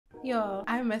Yo,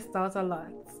 I missed out a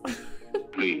lot.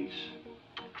 Please,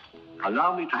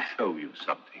 allow me to show you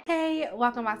something. Hey,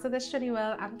 welcome back to the Trini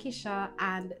Will. I'm Keisha,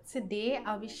 and today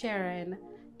I'll be sharing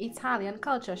Italian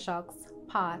culture shocks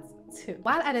part 2.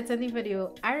 While editing the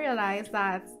video, I realized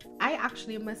that I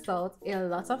actually missed out a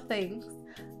lot of things,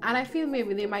 and I feel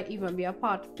maybe there might even be a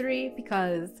part 3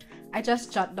 because I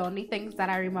just jot down the things that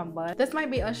I remember. This might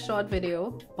be a short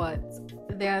video, but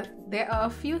there are a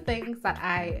few things that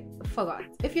I forgot.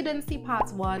 If you didn't see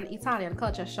part 1, Italian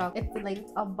culture shock, it's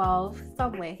linked above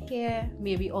somewhere here,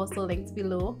 maybe also linked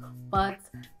below, but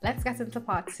let's get into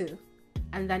part 2.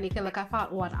 And then you can look at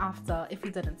part 1 after if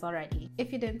you didn't already.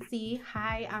 If you didn't see,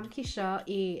 hi, I'm Keisha,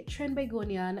 a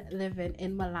Trinbagonian living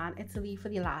in Milan, Italy for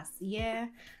the last year.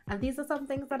 And these are some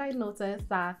things that I noticed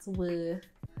that were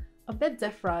a bit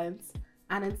different,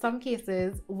 and in some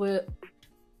cases was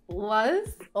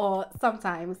or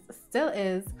sometimes still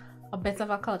is a bit of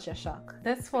a culture shock.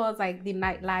 This was like the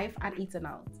nightlife and eating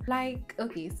out. Like,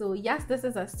 okay, so yes, this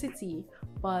is a city,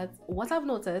 but what I've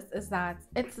noticed is that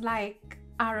it's like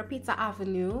Arapita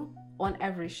Avenue on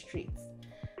every street.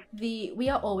 We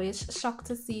are always shocked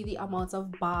to see the amount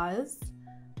of bars,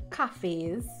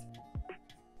 cafes.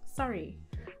 Sorry,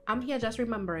 I'm here just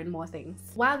remembering more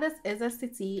things. While this is a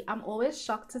city, I'm always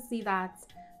shocked to see that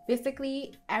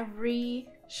basically every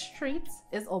street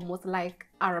is almost like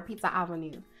Arapita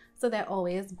Avenue. So there are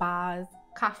always bars,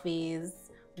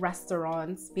 cafes,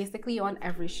 restaurants, basically on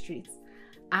every street.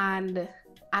 And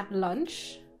at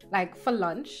lunch, like for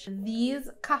lunch, these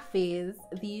cafes,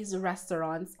 these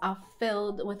restaurants are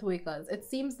filled with workers. It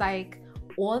seems like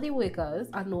all the workers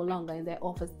are no longer in their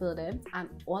office buildings, and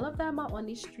all of them are on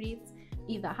the streets,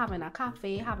 either having a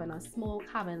cafe, having a smoke,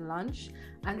 having lunch,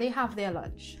 and they have their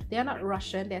lunch. They're not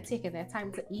rushing, they're taking their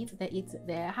time to eat.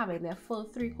 They're having their full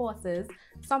 3 courses,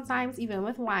 sometimes even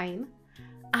with wine.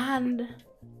 And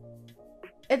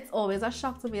it's always a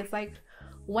shock to me. It's like,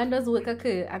 when does work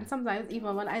occur? And sometimes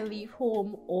even when I leave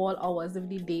home all hours of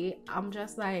the day, I'm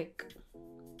just like,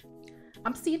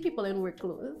 I'm seeing people in work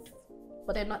clothes,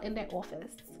 but they're not in their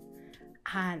office,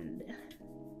 and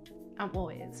I'm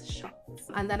always shocked.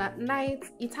 And then at night,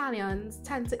 Italians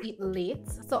tend to eat late.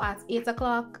 So at 8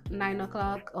 o'clock, 9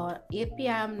 o'clock, or 8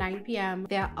 p.m., 9 p.m.,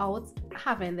 they're out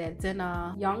having their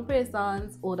dinner. Young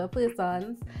persons, older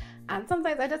persons. And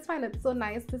sometimes I just find it so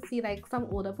nice to see like some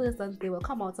older persons, they will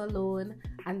come out alone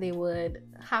and they would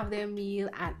have their meal.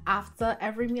 And after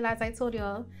every meal, as I told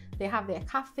you, they have their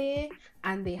cafe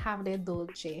and they have their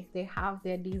dolce. They have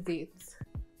their desserts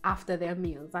after their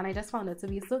meals, and I just found it to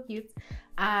be so cute.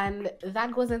 And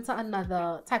that goes into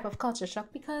another type of culture shock,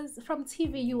 because from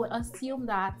TV you would assume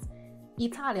that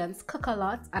Italians cook a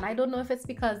lot, and I don't know if it's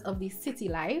because of the city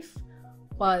life,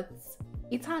 but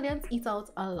Italians eat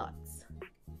out a lot.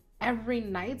 Every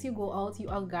night you go out, you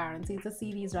are guaranteed to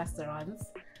see these restaurants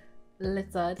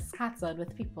littered, scattered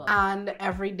with people, and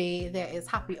every day there is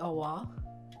happy hour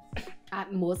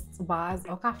at most bars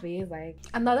or cafes. Like,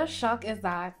 another shock is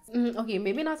that okay,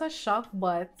 maybe not a shock,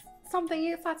 but something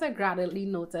you start to gradually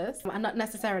notice, and not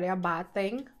necessarily a bad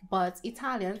thing, but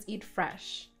Italians eat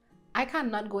fresh. I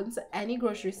cannot go into any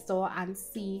grocery store and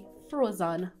see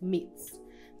frozen meats.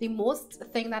 The most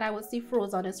thing that I would see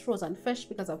frozen is frozen fish,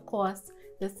 because of course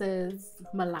this is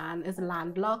Milan, is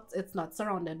landlocked, it's not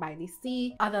surrounded by the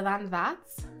sea. Other than that,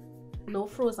 no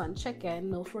frozen chicken,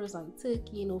 no frozen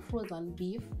turkey, no frozen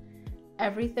beef.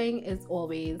 Everything is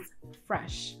always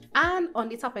fresh. And on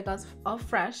the topic of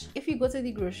fresh, if you go to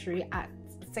the grocery at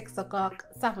 6 o'clock,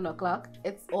 7 o'clock,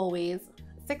 it's always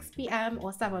 6 p.m.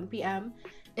 or 7 p.m.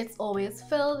 It's always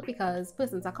filled because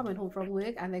persons are coming home from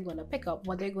work and they're going to pick up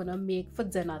what they're going to make for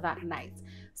dinner that night.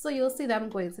 So you'll see them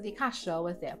going to the cashier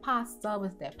with their pasta,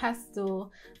 with their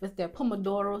pesto, with their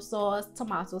pomodoro sauce,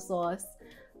 tomato sauce,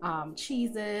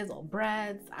 cheeses or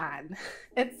breads, and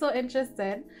it's so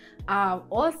interesting.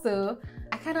 Also,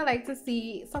 I kind of like to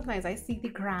see, sometimes I see the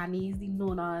grannies, the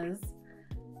nonas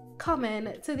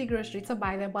coming to the grocery to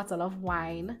buy their bottle of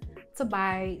wine, to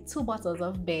buy 2 bottles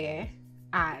of beer,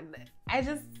 and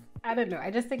I don't know, I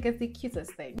just think it's the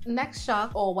cutest thing. Next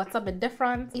shock, or what's a bit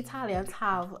different, Italians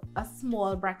have a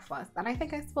small breakfast, and I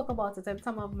think I spoke about it in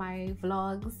some of my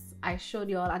vlogs. I showed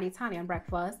you all an Italian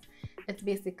breakfast. It's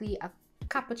basically a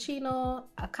cappuccino,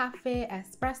 a cafe,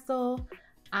 espresso,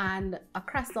 and a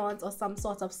croissant or some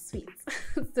sort of sweet.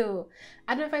 So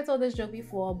I don't know if I told this joke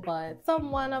before, but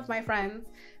one of my friends,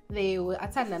 they were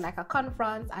attending like a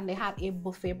conference and they had a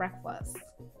buffet breakfast.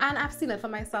 And I've seen it for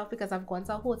myself because I've gone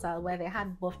to a hotel where they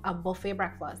had a buffet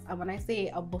breakfast. And when I say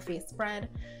a buffet spread,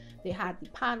 they had the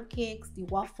pancakes, the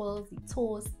waffles, the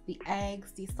toast, the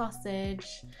eggs, the sausage,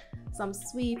 some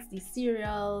sweets, the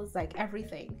cereals, like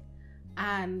everything.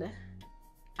 And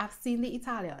I've seen the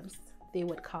Italians. They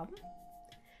would come,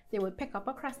 they would pick up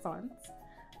a croissant,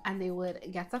 and they would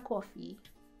get a coffee.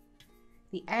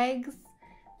 The eggs,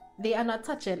 they are not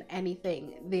touching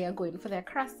anything. They are going for their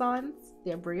croissants,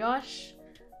 their brioche,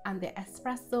 and their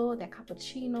espresso, their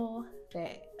cappuccino,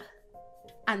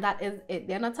 and that is it.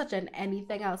 They're not touching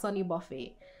anything else on the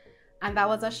buffet. And that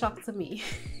was a shock to me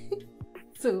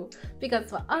too, because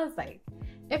for us, like,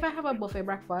 if I have a buffet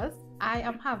breakfast, I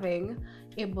am having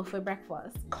a buffet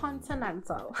breakfast,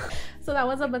 continental. So that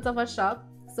was a bit of a shock.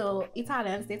 So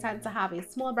Italians, they tend to have a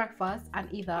small breakfast and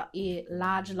either a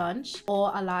large lunch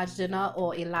or a large dinner,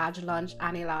 or a large lunch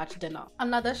and a large dinner.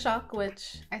 Another shock,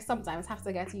 which I sometimes have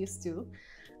to get used to,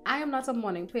 I am not a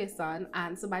morning person,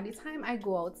 and so by the time I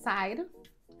go outside,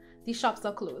 the shops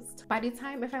are closed. By the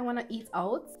time if I want to eat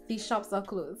out, the shops are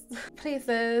closed.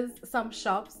 Places, some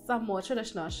shops, some more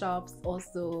traditional shops,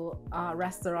 also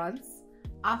restaurants,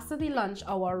 after the lunch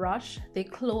hour rush, they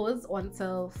close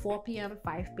until 4 p.m,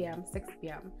 5 p.m, 6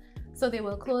 p.m. So they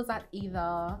will close at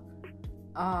either,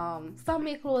 some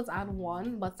may close at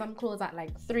 1, but some close at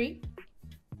like 3.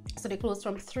 So they close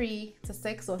from 3 to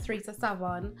 6 or 3 to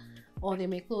 7, or they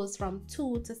may close from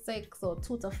 2 to 6 or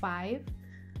 2 to 5.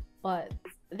 But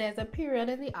there's a period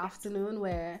in the afternoon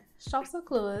where shops are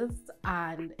closed,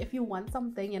 and if you want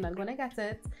something, you're not going to get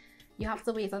it. You have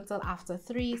to wait until after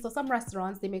 3. So some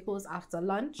restaurants, they may close after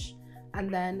lunch,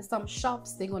 and then some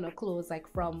shops, they're going to close like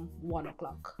from 1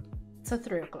 o'clock to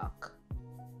 3 o'clock.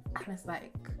 And it's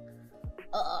like,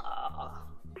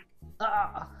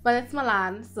 but it's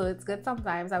Milan, so it's good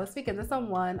sometimes. I was speaking to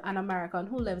someone, an American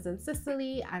who lives in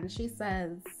Sicily, and she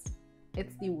says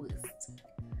it's the worst.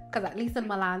 Because at least in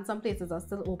Milan, some places are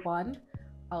still open.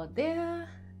 Out there,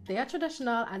 they are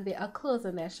traditional and they are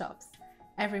closing their shops.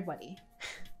 Everybody.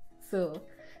 So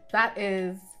that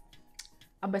is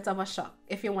a bit of a shock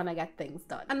if you want to get things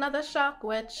done. Another shock,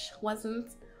 which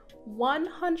wasn't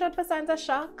 100% a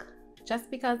shock, just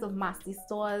because of massy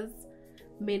stores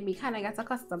made me kind of get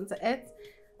accustomed to it,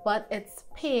 but it's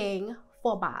paying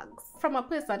for bags. From a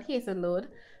person hating load,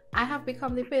 I have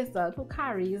become the person who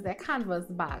carries their canvas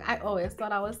bag. I always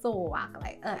thought I was so whack,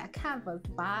 like a canvas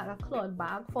bag, a cloth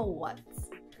bag, for what?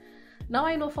 Now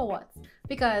I know for what.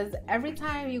 Because every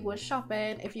time you go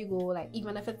shopping, if you go, like,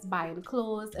 even if it's buying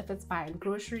clothes, if it's buying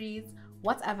groceries,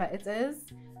 whatever it is,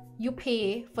 you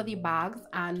pay for the bags,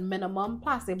 and minimum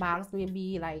plastic bags may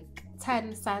be like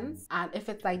 10 cents, and if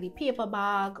it's like the paper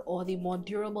bag or the more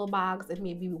durable bags, it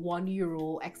may be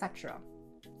 €1, etc.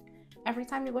 Every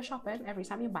time you go shopping, every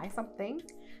time you buy something,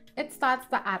 it starts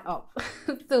to add up.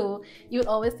 So you would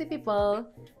always see people,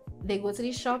 they go to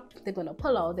the shop, they're gonna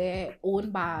pull out their own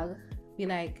bag, be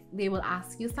like, they will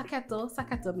ask you sacchetto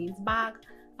means bag.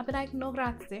 I'll be like, no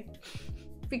grazie.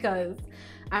 Because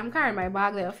I'm carrying my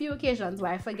bag. There are a few occasions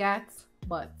where I forget,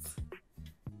 but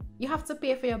you have to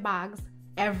pay for your bags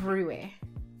everywhere.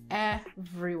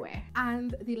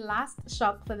 And the last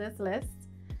shock for this list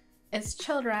is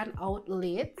children out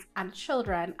late and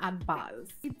children at bars.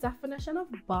 The definition of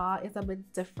bar is a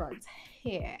bit different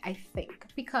here, I think,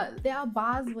 because there are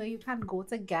bars where you can go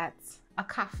to get a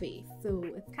cafe. So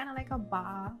it's kind of like a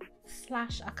bar /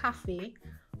 a cafe,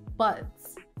 but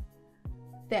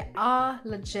there are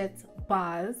legit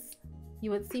bars.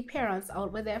 You would see parents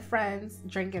out with their friends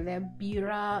drinking their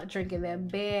beer, drinking their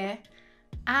beer,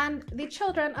 and the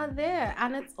children are there.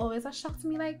 And it's always a shock to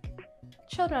me, like,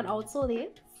 children out so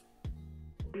late?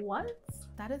 What?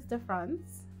 That is different.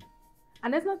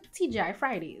 And it's not TGI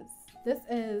Fridays. This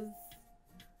is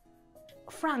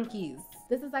Frankie's.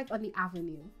 This is like on the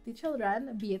avenue. The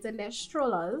children, be it in their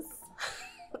strollers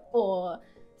or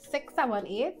 6, 7,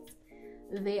 8,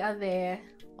 they are there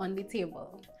on the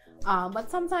table. But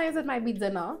sometimes it might be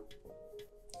dinner.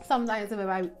 Sometimes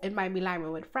it might be lying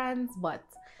with friends, but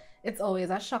it's always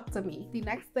a shock to me. The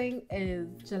next thing is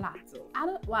gelato.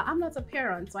 I'm not a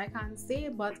parent, so I can't say,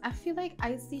 but I feel like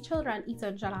I see children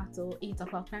eating gelato 8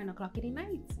 o'clock, 9 o'clock in the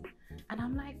night. And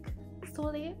I'm like, so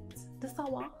late? This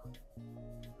hour?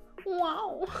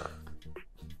 Wow.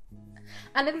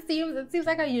 And it seems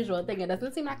like a usual thing. It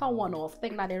doesn't seem like a one-off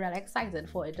thing that they're really excited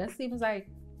for. It just seems like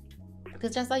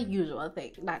it's just a usual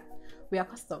thing that we're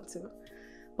accustomed to.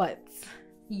 But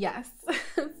yes.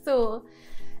 So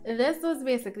this was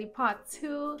basically part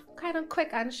 2, kind of quick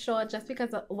and short, just because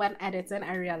when editing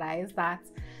I realized that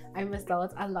I missed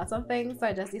out a lot of things, so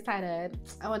I just decided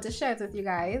I want to share it with you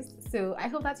guys. So I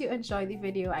hope that you enjoyed the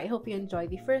video. I hope you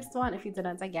enjoyed the first one. If you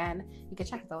didn't, again, you can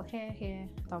check it out here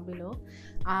down below.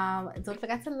 Don't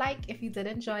forget to like if you did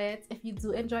enjoy it. If you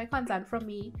do enjoy content from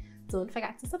me, don't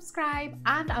forget to subscribe,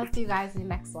 and I'll see you guys in the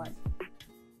next one.